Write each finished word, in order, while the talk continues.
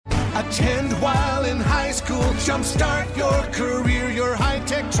Attend while in high school. Jumpstart your career. Your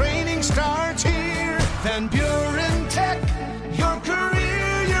high-tech training starts here. Van Buren Tech. Your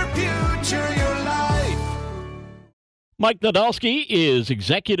career, your future, your life. Mike Nadolski is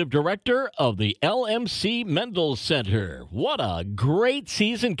Executive Director of the LMC Mendel Center. What a great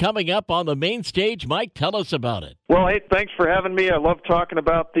season coming up on the main stage. Mike, tell us about it. Well, hey, thanks for having me. I love talking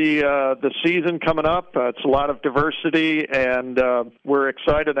about the season coming up. It's a lot of diversity, and we're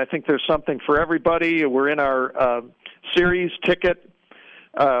excited. I think there's something for everybody. We're in our series ticket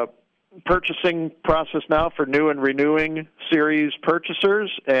purchasing process now for new and renewing series purchasers,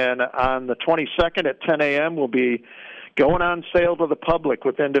 and on the 22nd at 10 a.m. we'll be going on sale to the public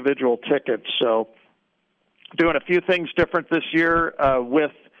with individual tickets. So doing a few things different this year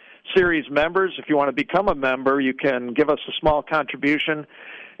with series members. If you want to become a member, you can give us a small contribution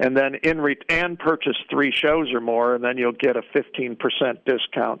and then and purchase 3 shows or more, and then you'll get a 15%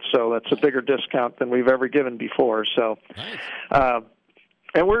 discount. So that's a bigger discount than we've ever given before. So,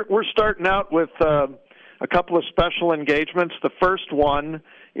 and we're starting out with a couple of special engagements. The first one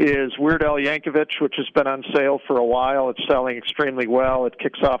is Weird Al Yankovic, which has been on sale for a while. It's selling extremely well. It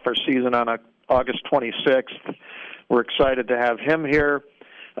kicks off our season on August 26th. We're excited to have him here.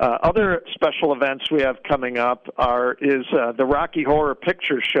 Other special events we have coming up is the Rocky Horror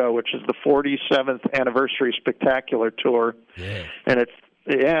Picture Show, which is the 47th Anniversary Spectacular Tour. Yeah. And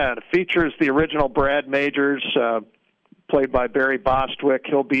it features the original Brad Majors, played by Barry Bostwick.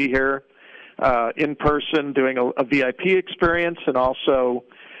 He'll be here in person doing a VIP experience, and also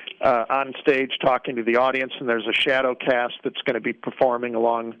on stage talking to the audience, and there's a shadow cast that's going to be performing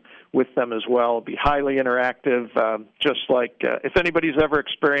along with them as well. It'll be highly interactive, just like if anybody's ever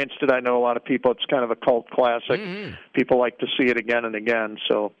experienced it, I know a lot of people, it's kind of a cult classic. Mm-hmm. People like to see it again and again,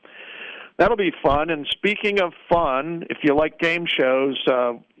 so that'll be fun. And speaking of fun, if you like game shows,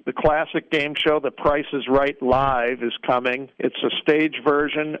 the classic game show, The Price is Right Live, is coming. It's a stage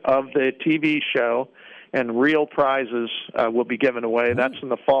version of the TV show, and real prizes will be given away. That's in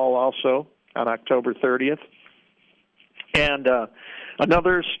the fall also, on October 30th. And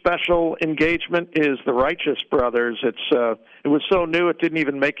another special engagement is the Righteous Brothers. It was so new it didn't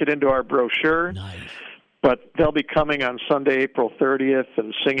even make it into our brochure. Nice. But they'll be coming on Sunday, April 30th,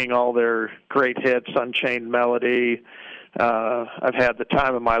 and singing all their great hits, Unchained Melody, I've Had the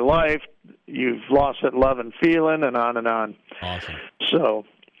Time of My Life, You've Lost It, Love and Feeling, and on and on. Awesome. So,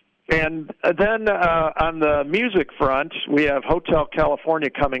 and then on the music front, we have Hotel California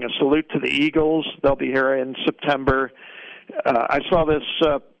coming, A Salute to the Eagles. They'll be here in September. I saw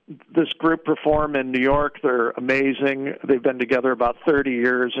this group perform in New York. They're amazing. They've been together about 30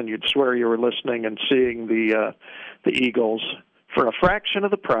 years, and you'd swear you were listening and seeing the Eagles for a fraction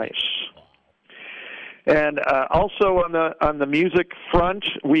of the price. And also on the music front,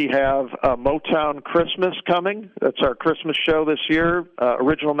 we have Motown Christmas coming. That's our Christmas show this year.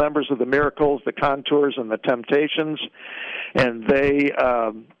 Original members of the Miracles, the Contours, and the Temptations, and they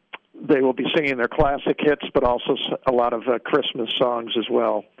will be singing their classic hits, but also a lot of Christmas songs as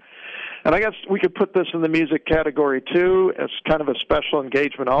well. And I guess we could put this in the music category too. It's kind of a special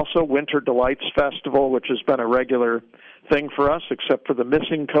engagement also. Winter Delights Festival, which has been a regular thing for us, except for the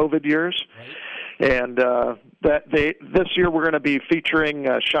missing COVID years. Right. And this year we're going to be featuring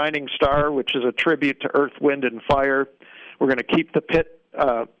Shining Star, which is a tribute to Earth, Wind, and Fire. We're going to keep the pit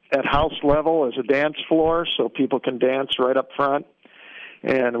at house level as a dance floor so people can dance right up front.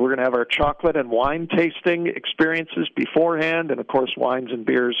 And we're going to have our chocolate and wine tasting experiences beforehand. And, of course, wines and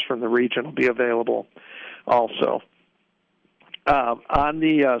beers from the region will be available also. On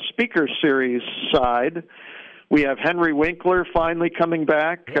the speaker series side, we have Henry Winkler finally coming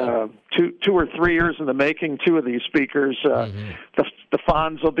back. 2 or 3 years in the making, 2 of these speakers. The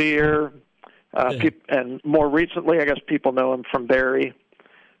Fonz will be here. And more recently, I guess people know him from Barry.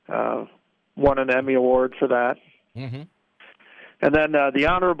 Won an Emmy Award for that. Mm-hmm. And then the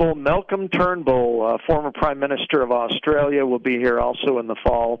Honorable Malcolm Turnbull, former Prime Minister of Australia, will be here also in the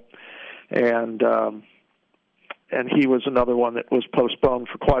fall. And he was another one that was postponed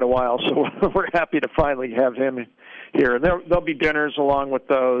for quite a while, so we're happy to finally have him here. And there'll be dinners along with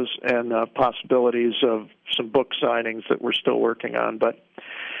those, and possibilities of some book signings that we're still working on. But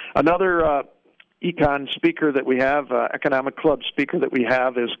another econ speaker that we have, Economic Club speaker that we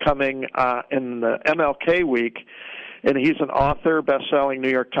have, is coming in the MLK week. And he's an author, best-selling New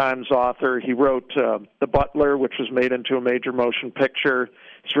York Times author. He wrote The Butler, which was made into a major motion picture.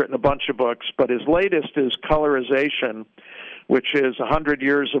 He's written a bunch of books, but his latest is Colorization, which is 100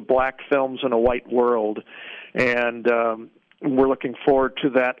 years of black films in a white world. And we're looking forward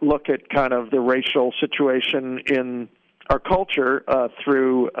to that look at kind of the racial situation in our culture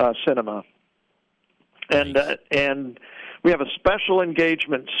through cinema. And we have a special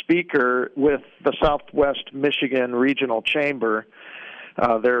engagement speaker with the Southwest Michigan Regional Chamber.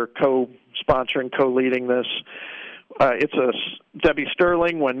 They're co-sponsoring, co-leading this. It's Debbie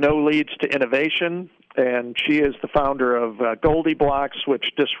Sterling, When No Leads to Innovation, and she is the founder of Goldie Blocks,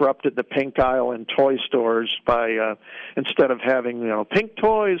 which disrupted the pink aisle in toy stores by instead of having pink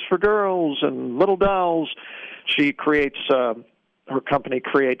toys for girls and little dolls, she creates her company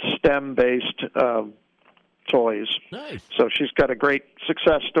creates STEM-based toys. Nice. So she's got a great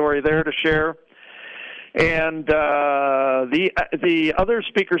success story there to share. And the other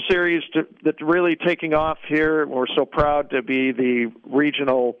speaker series that's really taking off here, we're so proud to be the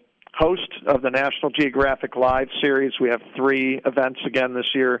regional host of the National Geographic Live series. We have 3 events again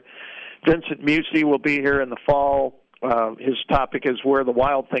this year. Vincent Musi will be here in the fall. His topic is Where the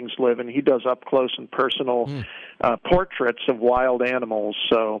Wild Things Live, and he does up close and personal portraits of wild animals.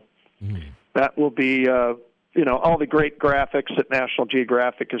 So that will be all the great graphics that National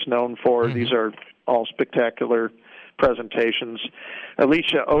Geographic is known for. These are all spectacular presentations.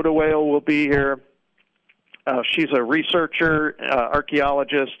 Alicia Odewale will be here. She's a researcher,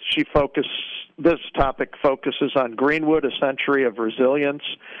 archaeologist. This topic focuses on Greenwood, a century of resilience.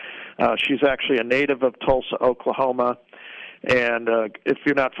 She's actually a native of Tulsa, Oklahoma. And if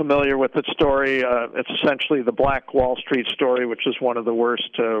you're not familiar with the story, it's essentially the Black Wall Street story, which is one of the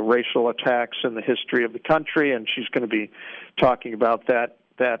worst racial attacks in the history of the country. And she's going to be talking about that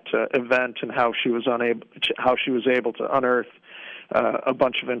event and how she was able to unearth a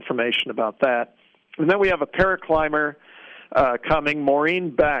bunch of information about that. And then we have a paraclimber coming,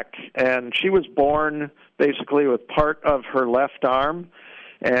 Maureen Beck, and she was born basically with part of her left arm.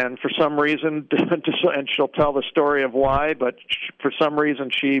 And for some reason, and she'll tell the story of why, but for some reason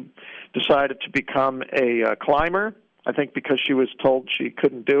she decided to become a climber, I think because she was told she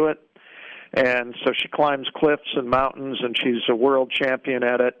couldn't do it. And so she climbs cliffs and mountains, and she's a world champion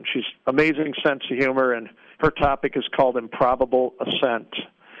at it. And she's amazing sense of humor, and her topic is called Improbable Ascent.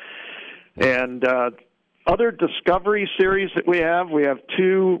 And other discovery series that we have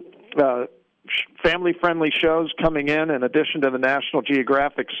 2 family-friendly shows coming in addition to the National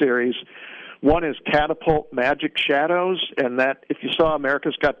Geographic series. One is Catapult Magic Shadows, and that, if you saw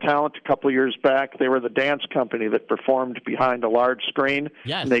America's Got Talent a couple of years back, they were the dance company that performed behind a large screen.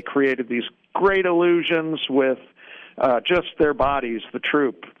 Yes. And they created these great illusions with just their bodies, the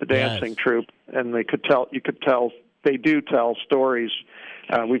troupe, the dancing troupe, and you could tell they do tell stories.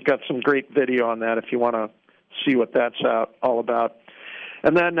 We've got some great video on that if you want to see what that's all about.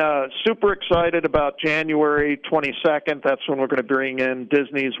 And then super excited about January 22nd. That's when we're going to bring in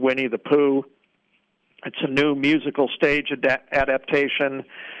Disney's Winnie the Pooh. It's a new musical stage adaptation.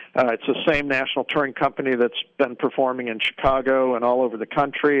 It's the same national touring company that's been performing in Chicago and all over the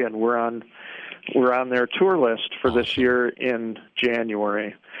country, and we're on their tour list for this year in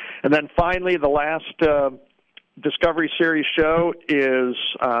January. And then finally, the last Discovery Series show is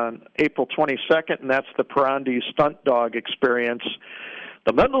on April 22nd, and that's the Perandi Stunt Dog Experience.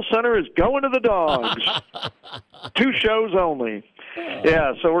 The Mendel Center is going to the dogs. 2 shows only.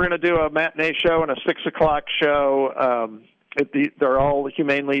 Yeah, so we're going to do a matinee show and a 6 o'clock show. They're all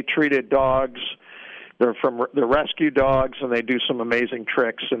humanely treated dogs. They're rescue dogs, and they do some amazing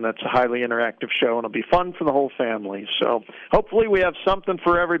tricks, and that's a highly interactive show, and it'll be fun for the whole family. So hopefully we have something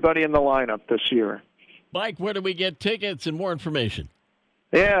for everybody in the lineup this year. Mike, where do we get tickets and more information?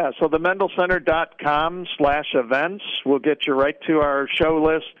 Yeah, so the mendelcenter.com/events will get you right to our show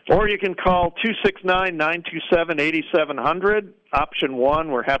list. Or you can call 269-927-8700. Option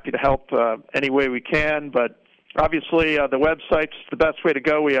 1, we're happy to help any way we can, but obviously the website's the best way to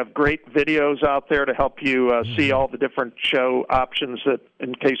go. We have great videos out there to help you see all the different show options that,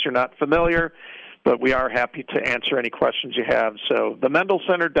 in case you're not familiar. But we are happy to answer any questions you have. So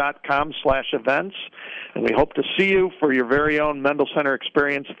themendelcenter.com/events, and we hope to see you for your very own Mendel Center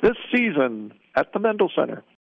experience this season at the Mendel Center.